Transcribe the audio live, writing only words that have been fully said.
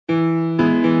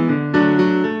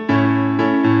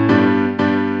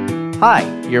Hi,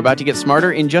 you're about to get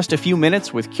smarter in just a few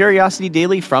minutes with Curiosity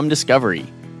Daily from Discovery.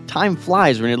 Time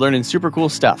flies when you're learning super cool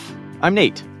stuff. I'm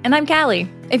Nate. And I'm Callie.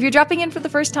 If you're dropping in for the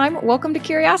first time, welcome to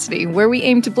Curiosity, where we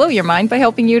aim to blow your mind by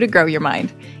helping you to grow your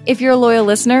mind. If you're a loyal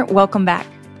listener, welcome back.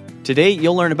 Today,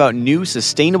 you'll learn about new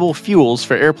sustainable fuels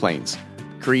for airplanes,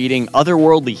 creating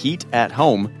otherworldly heat at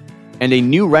home, and a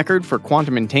new record for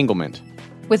quantum entanglement.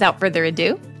 Without further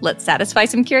ado, let's satisfy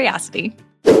some curiosity.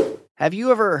 Have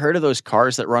you ever heard of those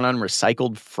cars that run on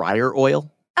recycled fryer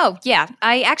oil? Oh, yeah.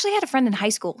 I actually had a friend in high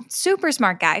school. Super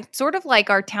smart guy, sort of like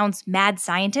our town's mad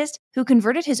scientist, who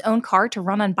converted his own car to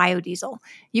run on biodiesel.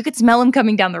 You could smell him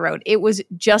coming down the road. It was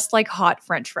just like hot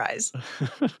French fries.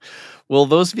 Well,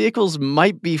 those vehicles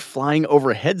might be flying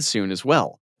overhead soon as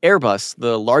well. Airbus,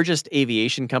 the largest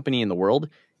aviation company in the world,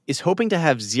 is hoping to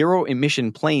have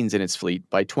zero-emission planes in its fleet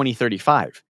by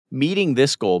 2035. Meeting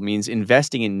this goal means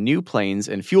investing in new planes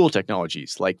and fuel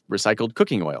technologies like recycled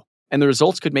cooking oil. And the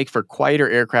results could make for quieter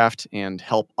aircraft and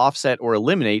help offset or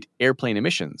eliminate airplane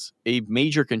emissions, a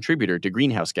major contributor to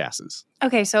greenhouse gases.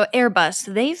 Okay, so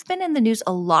Airbus, they've been in the news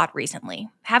a lot recently.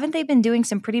 Haven't they been doing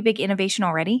some pretty big innovation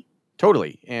already?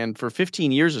 Totally. And for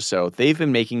 15 years or so, they've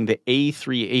been making the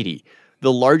A380,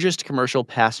 the largest commercial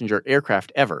passenger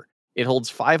aircraft ever. It holds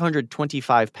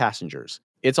 525 passengers.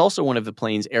 It's also one of the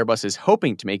planes Airbus is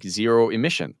hoping to make zero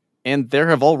emission. And there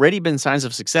have already been signs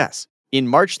of success. In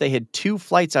March, they had 2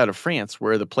 flights out of France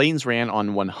where the planes ran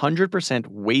on 100%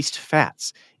 waste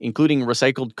fats, including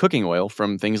recycled cooking oil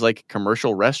from things like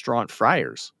commercial restaurant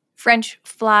fryers. French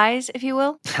flies, if you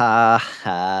will.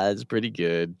 That's pretty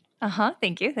good.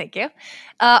 Thank you.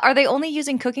 Are they only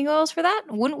using cooking oils for that?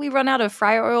 Wouldn't we run out of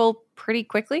fryer oil pretty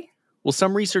quickly? Well,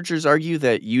 some researchers argue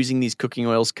that using these cooking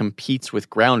oils competes with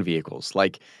ground vehicles,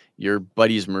 like your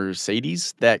buddy's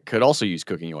Mercedes, that could also use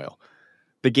cooking oil.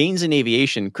 The gains in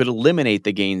aviation could eliminate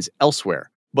the gains elsewhere,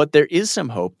 but there is some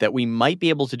hope that we might be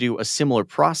able to do a similar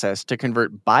process to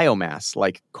convert biomass,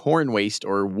 like corn waste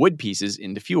or wood pieces,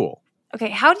 into fuel. Okay,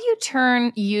 how do you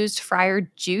turn used fryer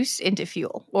juice into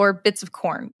fuel, or bits of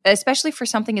corn, especially for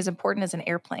something as important as an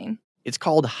airplane? It's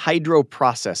called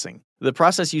hydroprocessing. The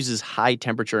process uses high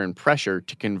temperature and pressure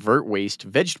to convert waste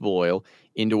vegetable oil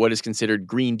into what is considered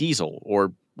green diesel,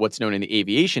 or what's known in the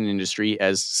aviation industry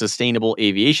as sustainable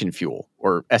aviation fuel,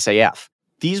 or SAF.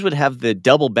 These would have the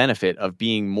double benefit of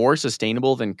being more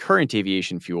sustainable than current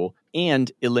aviation fuel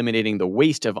and eliminating the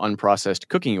waste of unprocessed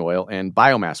cooking oil and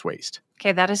biomass waste.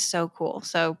 Okay, that is so cool.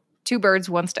 So 2 birds,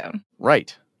 1 stone.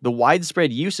 Right. The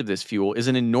widespread use of this fuel is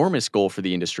an enormous goal for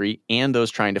the industry and those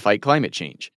trying to fight climate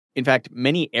change. In fact,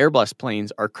 many Airbus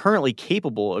planes are currently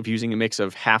capable of using a mix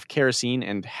of half kerosene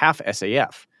and half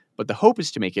SAF, but the hope is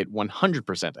to make it 100%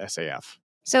 SAF.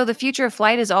 So the future of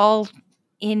flight is all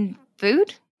in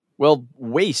food? Well,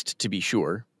 waste to be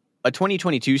sure. A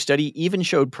 2022 study even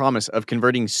showed promise of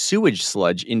converting sewage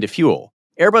sludge into fuel.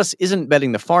 Airbus isn't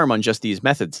betting the farm on just these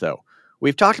methods, though.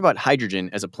 We've talked about hydrogen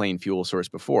as a plane fuel source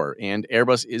before, and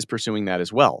Airbus is pursuing that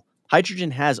as well.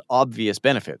 Hydrogen has obvious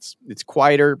benefits. It's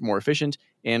quieter, more efficient,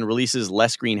 and releases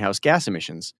less greenhouse gas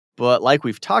emissions. But like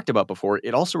we've talked about before,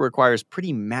 it also requires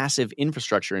pretty massive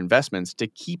infrastructure investments to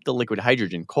keep the liquid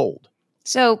hydrogen cold.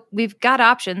 So we've got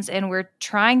options and we're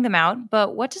trying them out,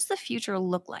 but what does the future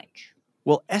look like?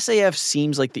 Well, SAF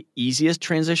seems like the easiest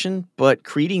transition, but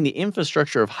creating the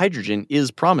infrastructure of hydrogen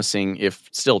is promising, if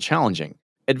still challenging.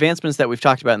 Advancements that we've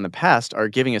talked about in the past are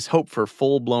giving us hope for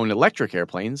full-blown electric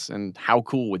airplanes, and how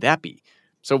cool would that be?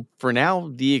 So for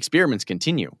now, the experiments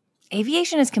continue.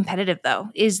 Aviation is competitive, though.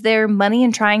 Is there money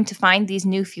in trying to find these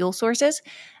new fuel sources?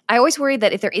 I always worry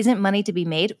that if there isn't money to be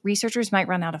made, researchers might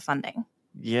run out of funding.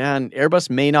 Yeah, and Airbus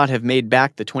may not have made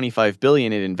back the $25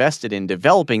 billion it invested in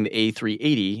developing the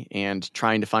A380 and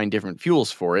trying to find different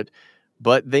fuels for it,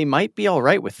 but they might be all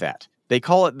right with that. They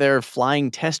call it their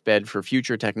flying testbed for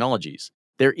future technologies.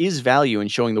 There is value in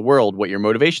showing the world what your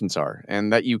motivations are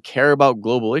and that you care about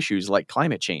global issues like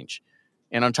climate change.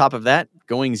 And on top of that,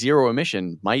 going zero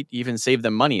emission might even save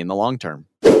them money in the long term.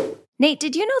 Nate,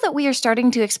 did you know that we are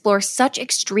starting to explore such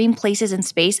extreme places in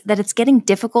space that it's getting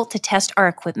difficult to test our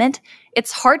equipment?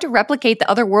 It's hard to replicate the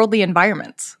otherworldly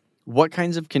environments. What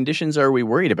kinds of conditions are we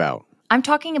worried about? I'm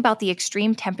talking about the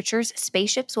extreme temperatures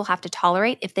spaceships will have to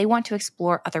tolerate if they want to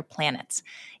explore other planets.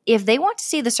 If they want to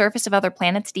see the surface of other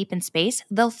planets deep in space,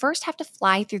 they'll first have to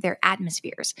fly through their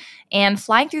atmospheres. And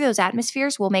flying through those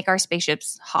atmospheres will make our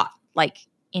spaceships hot, like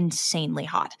insanely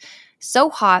hot. So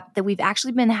hot that we've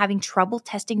actually been having trouble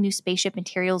testing new spaceship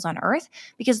materials on Earth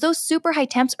because those super high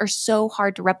temps are so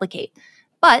hard to replicate.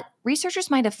 But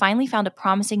researchers might have finally found a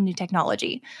promising new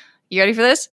technology. You ready for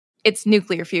this? It's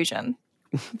nuclear fusion.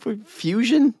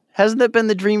 Fusion? Hasn't that been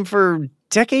the dream for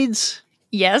Decades?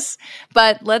 Yes,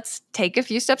 but let's take a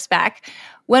few steps back.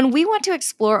 When we want to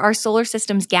explore our solar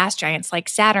system's gas giants like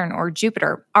Saturn or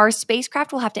Jupiter, our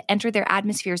spacecraft will have to enter their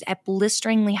atmospheres at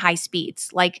blisteringly high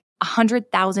speeds, like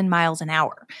 100,000 miles an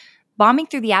hour. Bombing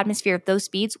through the atmosphere at those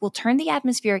speeds will turn the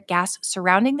atmospheric gas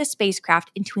surrounding the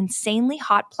spacecraft into insanely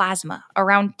hot plasma,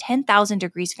 around 10,000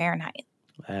 degrees Fahrenheit.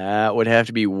 That would have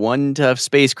to be one tough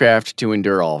spacecraft to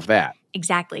endure all of that.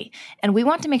 Exactly. And we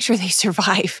want to make sure they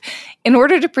survive. In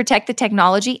order to protect the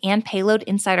technology and payload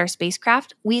inside our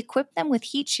spacecraft, we equip them with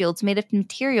heat shields made of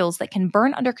materials that can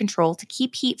burn under control to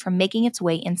keep heat from making its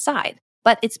way inside.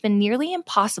 But it's been nearly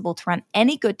impossible to run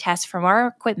any good tests from our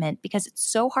equipment because it's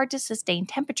so hard to sustain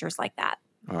temperatures like that.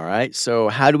 All right, so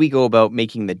how do we go about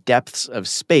making the depths of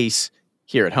space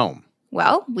here at home?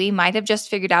 Well, we might have just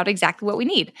figured out exactly what we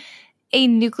need. A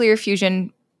nuclear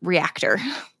fusion reactor.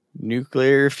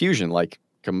 Nuclear fusion, like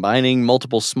combining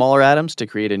multiple smaller atoms to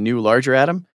create a new larger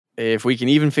atom? If we can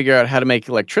even figure out how to make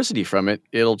electricity from it,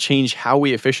 it'll change how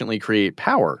we efficiently create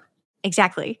power.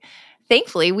 Exactly.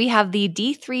 Thankfully, we have the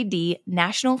D3D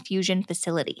National Fusion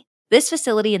Facility. This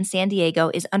facility in San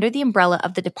Diego is under the umbrella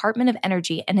of the Department of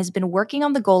Energy and has been working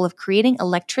on the goal of creating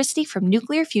electricity from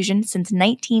nuclear fusion since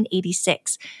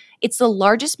 1986. It's the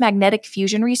largest magnetic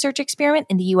fusion research experiment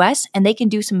in the U.S., and they can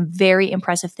do some very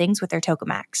impressive things with their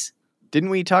tokamaks. Didn't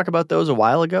we talk about those a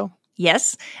while ago?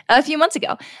 Yes, a few months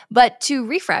ago. But to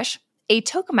refresh, a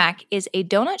tokamak is a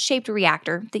donut-shaped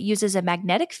reactor that uses a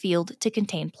magnetic field to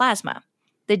contain plasma.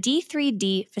 The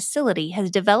D3D facility has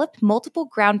developed multiple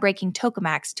groundbreaking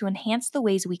tokamaks to enhance the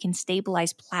ways we can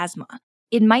stabilize plasma.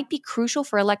 It might be crucial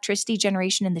for electricity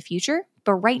generation in the future,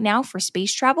 but right now for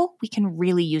space travel, we can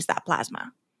really use that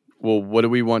plasma. Well, what do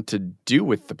we want to do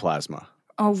with the plasma?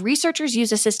 Researchers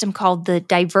use a system called the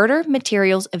Divertor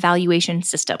Materials Evaluation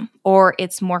System, or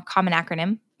its more common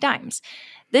acronym, DIMES.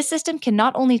 This system can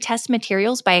not only test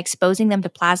materials by exposing them to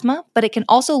plasma, but it can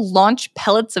also launch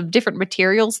pellets of different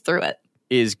materials through it.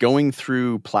 Is going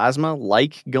through plasma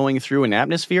like going through an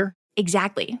atmosphere?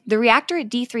 Exactly. The reactor at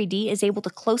D3D is able to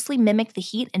closely mimic the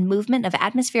heat and movement of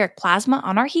atmospheric plasma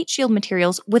on our heat shield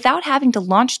materials without having to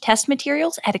launch test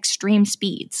materials at extreme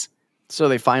speeds. So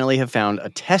they finally have found a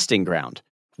testing ground.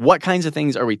 What kinds of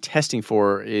things are we testing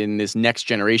for in this next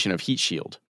generation of heat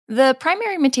shield? The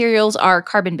primary materials are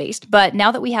carbon-based, but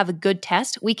now that we have a good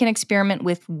test, we can experiment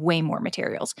with way more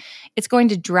materials. It's going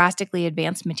to drastically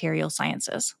advance material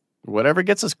sciences. Whatever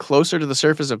gets us closer to the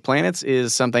surface of planets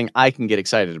is something I can get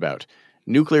excited about.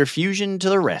 Nuclear fusion to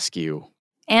the rescue.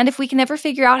 And if we can ever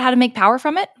figure out how to make power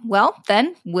from it, well,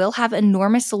 then we'll have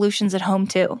enormous solutions at home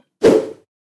too.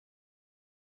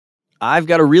 I've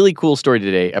got a really cool story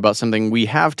today about something we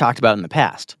have talked about in the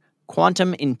past.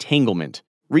 Quantum entanglement.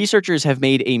 Researchers have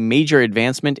made a major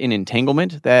advancement in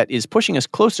entanglement that is pushing us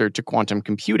closer to quantum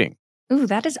computing. Ooh,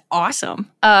 that is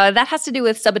awesome. That has to do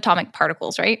with subatomic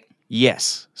particles, right?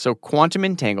 Yes. So quantum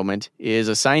entanglement is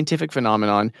a scientific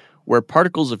phenomenon where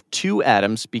particles of two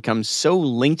atoms become so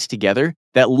linked together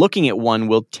that looking at one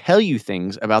will tell you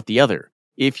things about the other.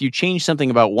 If you change something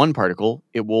about one particle,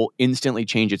 it will instantly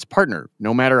change its partner,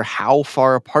 no matter how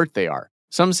far apart they are.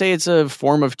 Some say it's a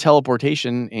form of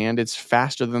teleportation, and it's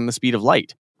faster than the speed of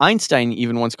light. Einstein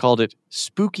even once called it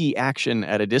spooky action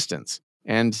at a distance.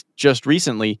 And just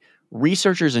recently,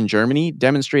 researchers in Germany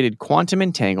demonstrated quantum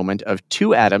entanglement of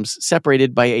two atoms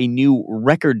separated by a new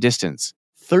record distance,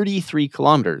 33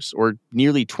 kilometers, or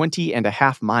nearly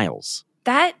 20.5 miles.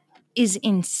 That is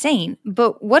insane.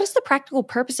 But what is the practical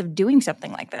purpose of doing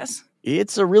something like this?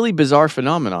 It's a really bizarre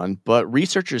phenomenon, but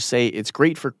researchers say it's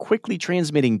great for quickly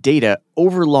transmitting data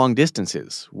over long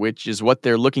distances, which is what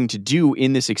they're looking to do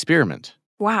in this experiment.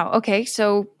 Wow, okay,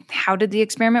 so how did the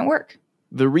experiment work?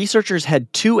 The researchers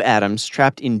had two atoms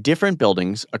trapped in different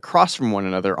buildings across from one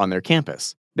another on their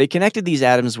campus. They connected these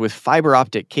atoms with fiber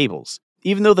optic cables.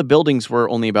 Even though the buildings were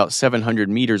only about 700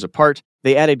 meters apart,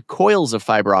 they added coils of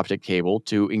fiber optic cable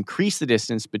to increase the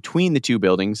distance between the two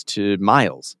buildings to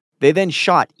miles. They then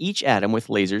shot each atom with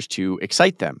lasers to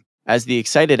excite them. As the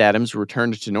excited atoms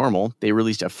returned to normal, they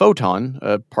released a photon,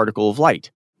 a particle of light.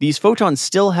 These photons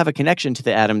still have a connection to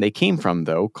the atom they came from,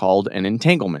 though, called an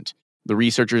entanglement. The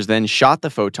researchers then shot the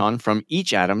photon from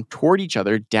each atom toward each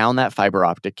other down that fiber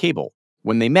optic cable.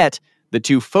 When they met, the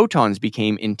two photons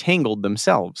became entangled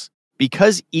themselves.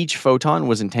 Because each photon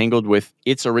was entangled with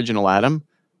its original atom,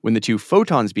 when the two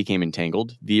photons became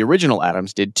entangled, the original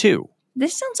atoms did too.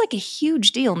 This sounds like a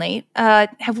huge deal, Nate.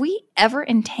 Have we ever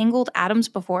entangled atoms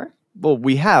before? Well,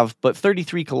 we have, but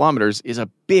 33 kilometers is a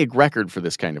big record for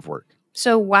this kind of work.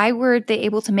 So why were they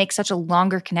able to make such a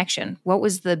longer connection? What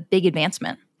was the big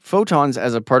advancement? Photons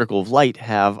as a particle of light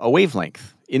have a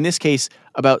wavelength. In this case,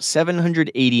 about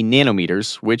 780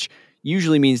 nanometers, which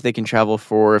usually means they can travel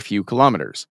for a few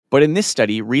kilometers. But in this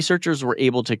study, researchers were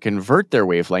able to convert their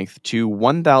wavelength to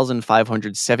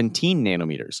 1,517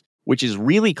 nanometers, which is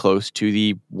really close to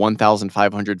the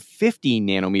 1,550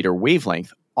 nanometer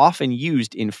wavelength often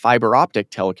used in fiber optic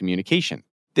telecommunication.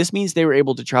 This means they were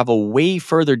able to travel way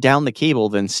further down the cable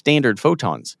than standard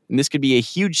photons, and this could be a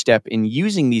huge step in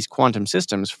using these quantum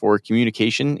systems for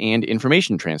communication and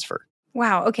information transfer.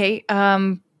 Wow, okay.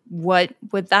 What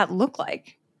would that look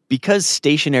like? Because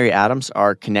stationary atoms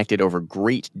are connected over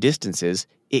great distances,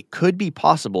 it could be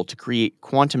possible to create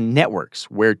quantum networks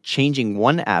where changing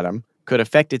one atom could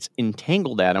affect its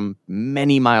entangled atom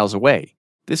many miles away.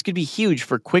 This could be huge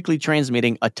for quickly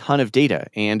transmitting a ton of data,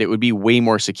 and it would be way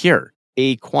more secure.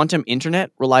 A quantum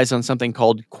internet relies on something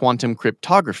called quantum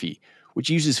cryptography, which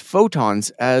uses photons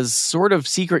as sort of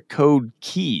secret code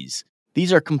keys.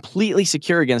 These are completely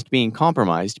secure against being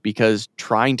compromised because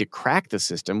trying to crack the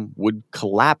system would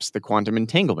collapse the quantum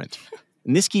entanglement.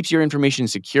 And this keeps your information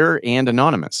secure and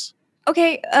anonymous.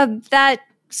 Okay, that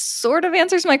sort of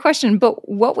answers my question, but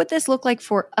what would this look like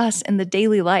for us in the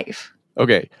daily life?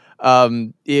 Okay,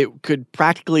 it could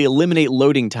practically eliminate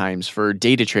loading times for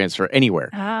data transfer anywhere.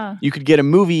 You could get a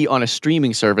movie on a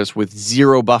streaming service with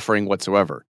zero buffering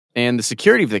whatsoever. And the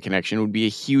security of the connection would be a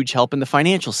huge help in the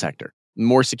financial sector.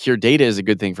 More secure data is a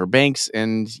good thing for banks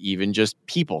and even just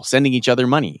people sending each other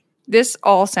money. This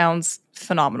all sounds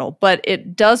phenomenal, but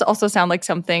it does also sound like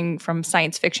something from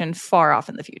science fiction far off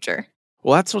in the future.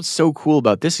 Well, that's what's so cool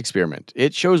about this experiment.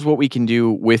 It shows what we can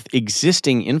do with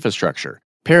existing infrastructure.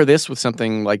 Pair this with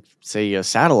something like, say, a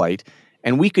satellite,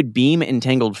 and we could beam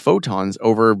entangled photons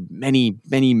over many,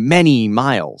 many, many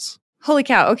miles. Holy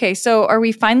cow. Okay, so are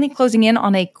we finally closing in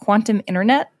on a quantum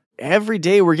internet? Every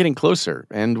day we're getting closer,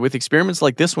 and with experiments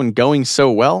like this one going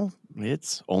so well,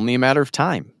 it's only a matter of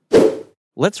time.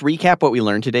 Let's recap what we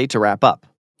learned today to wrap up.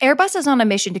 Airbus is on a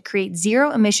mission to create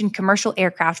zero-emission commercial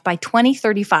aircraft by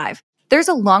 2035. There's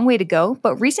a long way to go,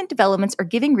 but recent developments are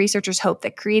giving researchers hope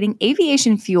that creating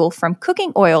aviation fuel from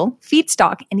cooking oil,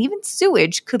 feedstock, and even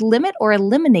sewage could limit or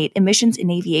eliminate emissions in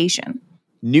aviation.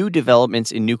 New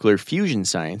developments in nuclear fusion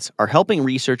science are helping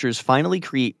researchers finally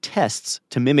create tests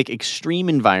to mimic extreme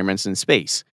environments in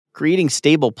space. Creating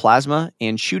stable plasma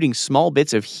and shooting small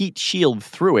bits of heat shield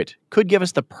through it could give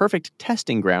us the perfect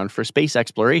testing ground for space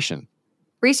exploration.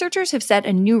 Researchers have set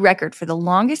a new record for the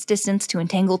longest distance to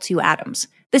entangle two atoms.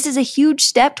 This is a huge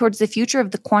step towards the future of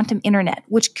the quantum internet,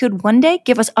 which could one day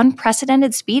give us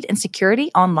unprecedented speed and security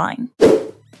online.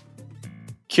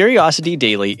 Curiosity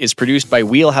Daily is produced by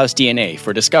Wheelhouse DNA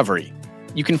for Discovery.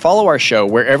 You can follow our show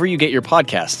wherever you get your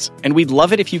podcasts, and we'd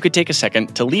love it if you could take a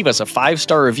second to leave us a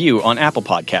 5-star review on Apple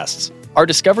Podcasts. Our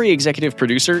Discovery executive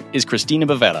producer is Christina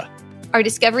Bavetta. Our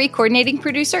Discovery coordinating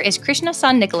producer is Krishna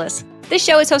San Nicholas. This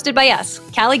show is hosted by us,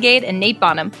 Callie Gade and Nate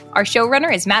Bonham. Our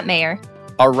showrunner is Matt Mayer.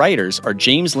 Our writers are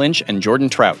James Lynch and Jordan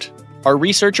Trout. Our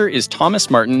researcher is Thomas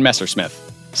Martin Messersmith.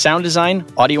 Sound design,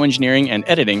 audio engineering, and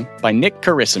editing by Nick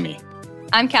Carissimi.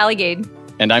 I'm Callie Gade.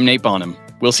 And I'm Nate Bonham.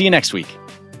 We'll see you next week.